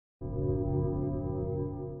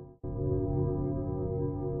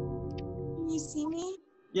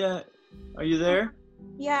Yeah, are you there?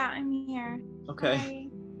 Yeah, I'm here. Okay.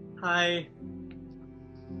 Hi.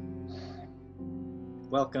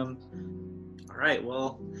 Welcome. All right,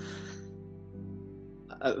 well,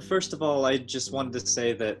 first of all, I just wanted to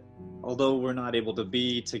say that although we're not able to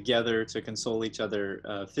be together to console each other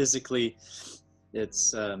physically,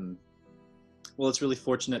 it's, well, it's really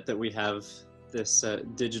fortunate that we have this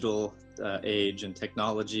digital age and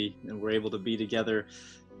technology, and we're able to be together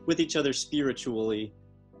with each other spiritually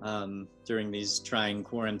during these trying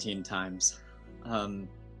quarantine times. Um,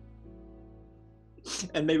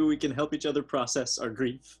 and maybe we can help each other process our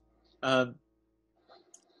grief. Um,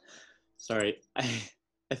 sorry,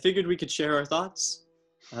 I figured we could share our thoughts.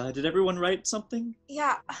 Did everyone write something?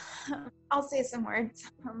 Yeah, I'll say some words.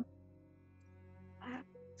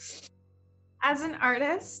 As an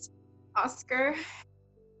artist, Oscar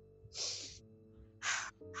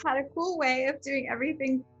had a cool way of doing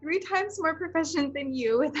everything 3 times more proficient than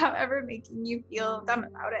you without ever making you feel dumb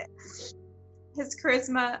about it. His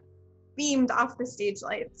charisma beamed off the stage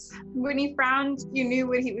lights. When he frowned, you knew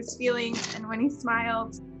what he was feeling, and when he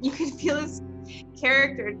smiled, you could feel his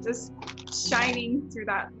character just shining through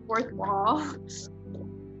that fourth wall.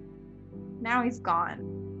 Now he's gone.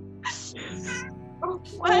 Oh,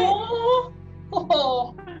 what?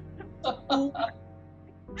 Oh.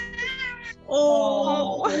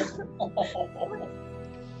 Oh,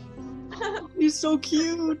 he's so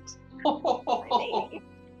cute. Oh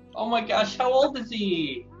my gosh, how old is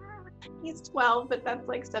he? He's 12, but that's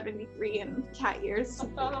like 73 in cat years. He's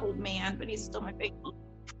an old man, but he's still my baby.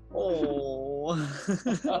 Oh,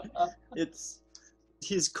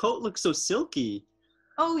 his coat looks so silky.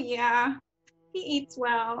 Oh yeah, he eats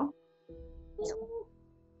well.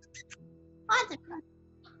 Oh,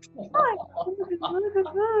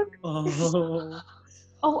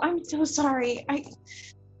 Oh, I'm so sorry.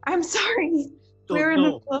 I'm sorry. We're in the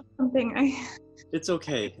no, middle of something. it's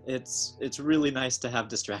okay. It's really nice to have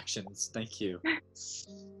distractions. Thank you.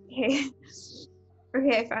 Okay.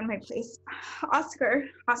 Okay, I found my place. Oscar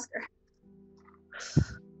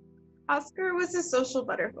was a social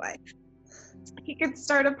butterfly. He could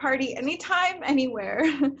start a party anytime, anywhere.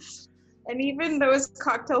 And even those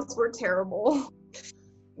cocktails were terrible.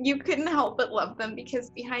 You couldn't help but love them because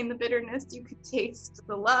behind the bitterness, you could taste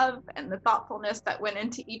the love and the thoughtfulness that went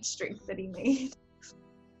into each drink that he made.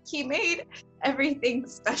 He made everything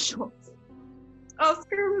special.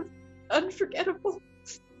 Oscar was unforgettable.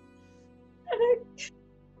 And I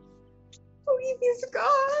believe he's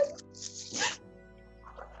gone.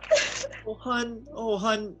 Oh,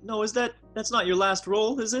 hun, no, that's not your last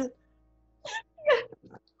role, is it?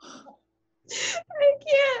 I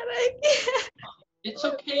can't. It's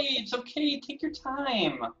okay, take your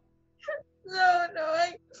time. No,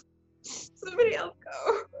 somebody else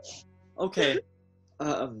go. Okay,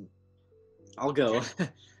 I'll go.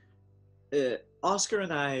 Oscar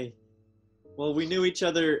and I, well, we knew each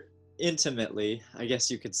other intimately, I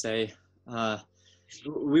guess you could say.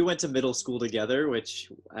 We went to middle school together,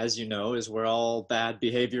 which, as you know, is where all bad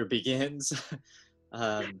behavior begins.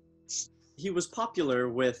 He was popular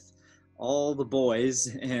with all the boys,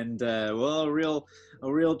 and well, a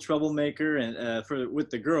real troublemaker, and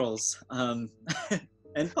with the girls, and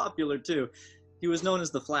popular too. He was known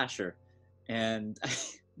as the Flasher, and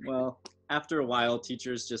well, after a while,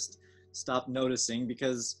 teachers just stopped noticing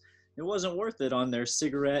because it wasn't worth it on their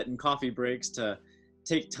cigarette and coffee breaks to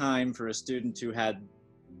take time for a student who had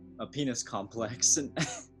a penis complex. And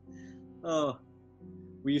oh,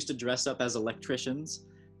 we used to dress up as electricians,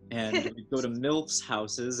 and we'd go to MILFs'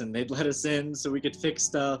 houses, and they'd let us in so we could fix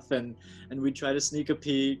stuff, and we'd try to sneak a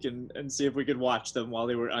peek and see if we could watch them while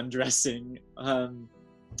they were undressing.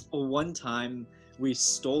 One time, we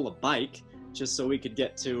stole a bike just so we could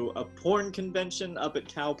get to a porn convention up at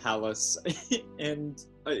Cow Palace, and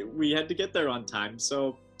we had to get there on time.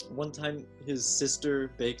 So one time, his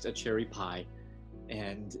sister baked a cherry pie,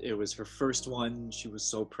 and it was her first one. She was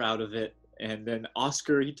so proud of it. And then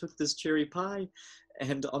Oscar, he took this cherry pie,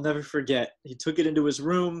 and I'll never forget, he took it into his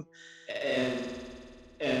room,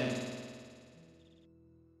 and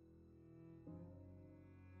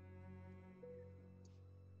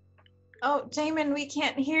Oh, Jamin, we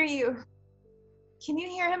can't hear you. Can you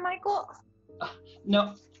hear him, Michael?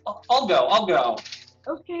 No, I'll go.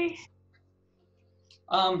 Okay.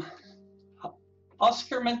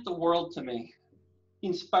 Oscar meant the world to me. He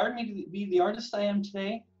inspired me to be the artist I am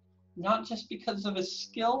today, not just because of his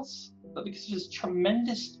skills, but because of his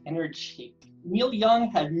tremendous energy. Neil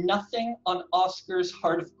Young had nothing on Oscar's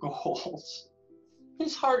Heart of Gold.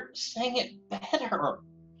 His heart sang it better.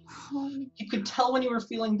 You could tell when you were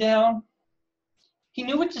feeling down. He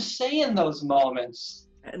knew what to say in those moments.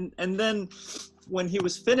 And then when he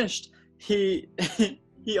was finished, he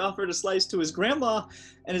he offered a slice to his grandma,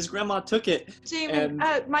 and his grandma took it.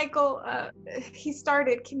 Jamin, Michael, he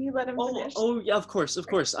started. Can you let him finish? Oh yeah, of course.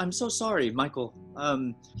 I'm so sorry, Michael.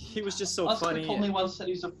 He was just so Oscar funny. told me once that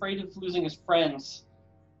he's afraid of losing his friends.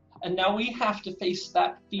 And now we have to face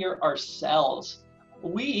that fear ourselves.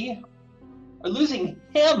 We are losing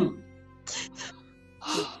him.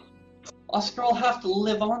 Oscar will have to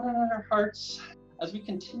live on in our hearts as we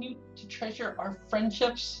continue to treasure our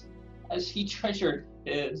friendships as he treasured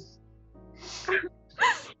his. That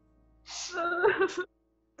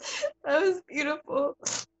was beautiful.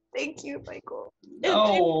 Thank you, Michael.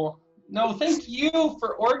 No, thank you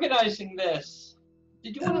for organizing this.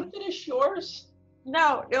 Did you want to finish yours?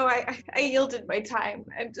 No, I yielded my time.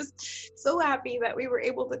 I'm just so happy that we were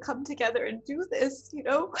able to come together and do this, you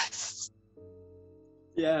know?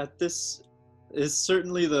 Yeah, this is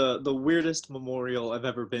certainly the weirdest memorial I've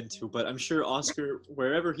ever been to, but I'm sure Oscar,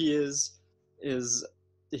 wherever he is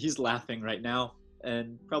he's laughing right now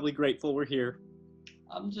and probably grateful we're here.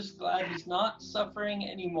 I'm just glad he's not suffering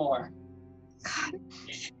anymore. God,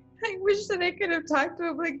 I wish that I could have talked to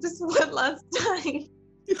him like just one last time.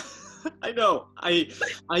 I know. I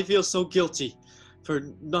feel so guilty for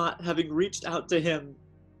not having reached out to him,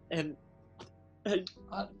 and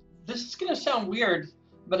This is gonna sound weird,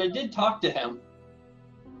 but I did talk to him.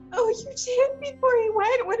 Oh, you did before he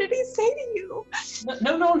went? What did he say to you?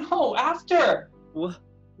 No, after. what?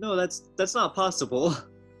 No, that's not possible. What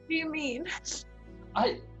do you mean?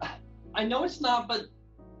 I know it's not, but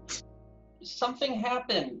something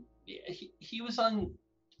happened. He was on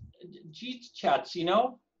G chats, you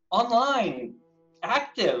know? Online,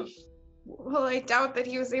 active. Well, I doubt that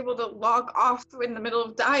he was able to log off in the middle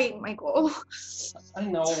of dying, Michael. I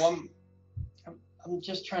know, I'm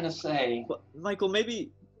just trying to say. Well, Michael,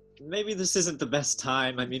 maybe this isn't the best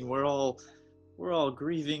time. I mean, we're all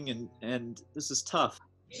grieving, and this is tough.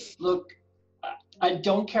 Look, I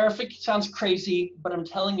don't care if it sounds crazy, but I'm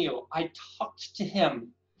telling you, I talked to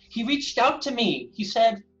him. He reached out to me. He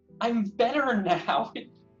said, I'm better now.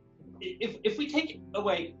 If we take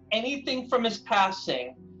away anything from his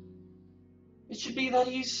passing, it should be that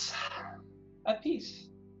he's at peace.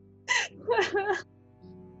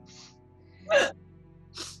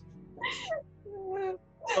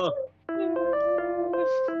 Oh.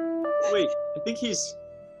 Wait, I think he's...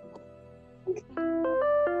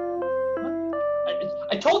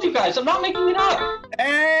 I told you guys, I'm not making it up.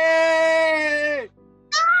 Hey!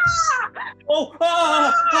 Oh!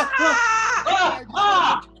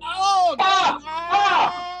 Oh, God.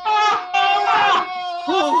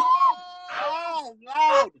 Oh,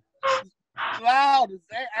 loud. Loud.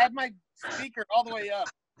 I have my speaker all the way up.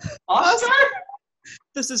 Oscar?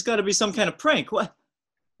 This has got to be some kind of prank. What?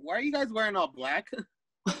 Why are you guys wearing all black?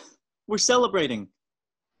 We're celebrating.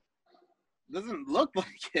 Doesn't look like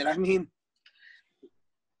it. I mean,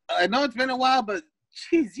 I know it's been a while, but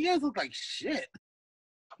jeez, you guys look like shit.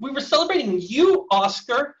 We were celebrating you,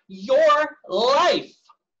 Oscar, your life.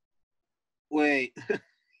 Wait. Do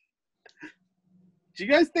you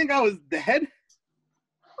guys think I was dead?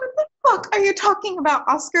 What the fuck are you talking about,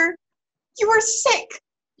 Oscar? You were sick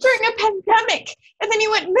during a pandemic, and then you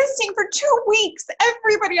went missing for 2 weeks.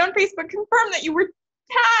 Everybody on Facebook confirmed that you were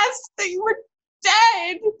passed, that you were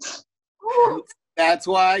dead. That's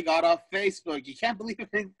why I got off Facebook. You can't believe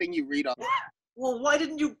anything you read on. Well, why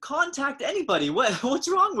didn't you contact anybody? What's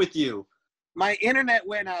wrong with you? My internet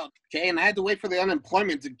went out, okay, and I had to wait for the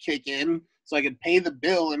unemployment to kick in so I could pay the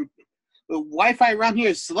bill. And the Wi-Fi around here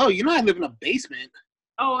is slow. You know I live in a basement.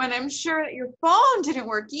 Oh, and I'm sure that your phone didn't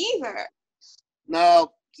work either.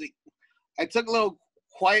 No, see, I took a little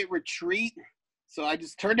quiet retreat, so I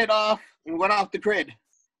just turned it off and went off the grid.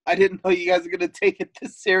 I didn't know you guys were going to take it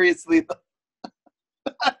this seriously.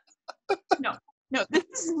 No, this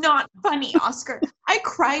is not funny, Oscar. I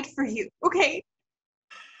cried for you, okay?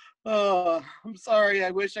 Oh, I'm sorry.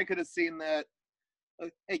 I wish I could have seen that.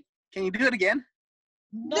 Hey, can you do it again?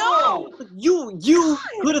 No. You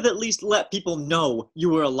could have at least let people know you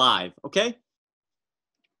were alive, okay?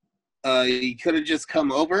 You could have just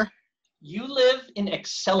come over. You live in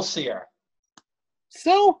Excelsior.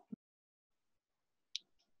 So?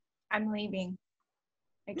 I'm leaving.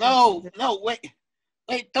 No, wait,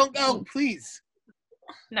 don't go, please.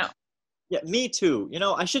 No. Yeah, me too. You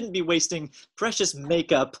know, I shouldn't be wasting precious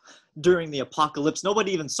makeup during the apocalypse.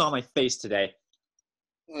 Nobody even saw my face today.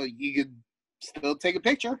 You could still take a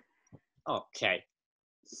picture. Okay.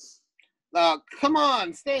 Come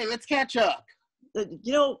on, stay, let's catch up.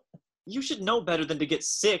 You know, you should know better than to get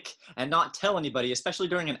sick and not tell anybody, especially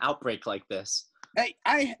during an outbreak like this.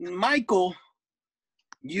 Hey, Michael,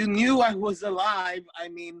 You knew I was alive. I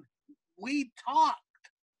mean, we talked.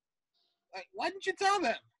 Like, why didn't you tell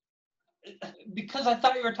them? Because I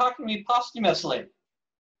thought you were talking to me posthumously.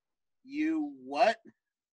 You what?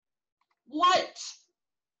 What?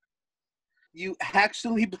 You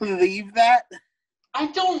actually believe that? I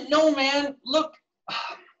don't know, man. Look,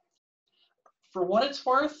 for what it's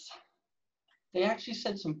worth, they actually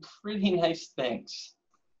said some pretty nice things.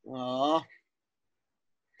 Aw.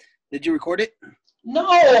 Did you record it?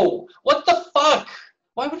 No! What the fuck?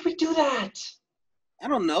 Why would we do that? I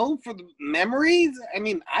don't know. For the memories? I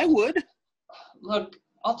mean, I would. Look,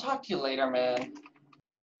 I'll talk to you later, man.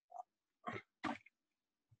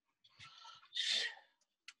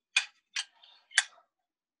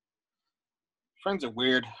 Friends are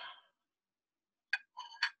weird.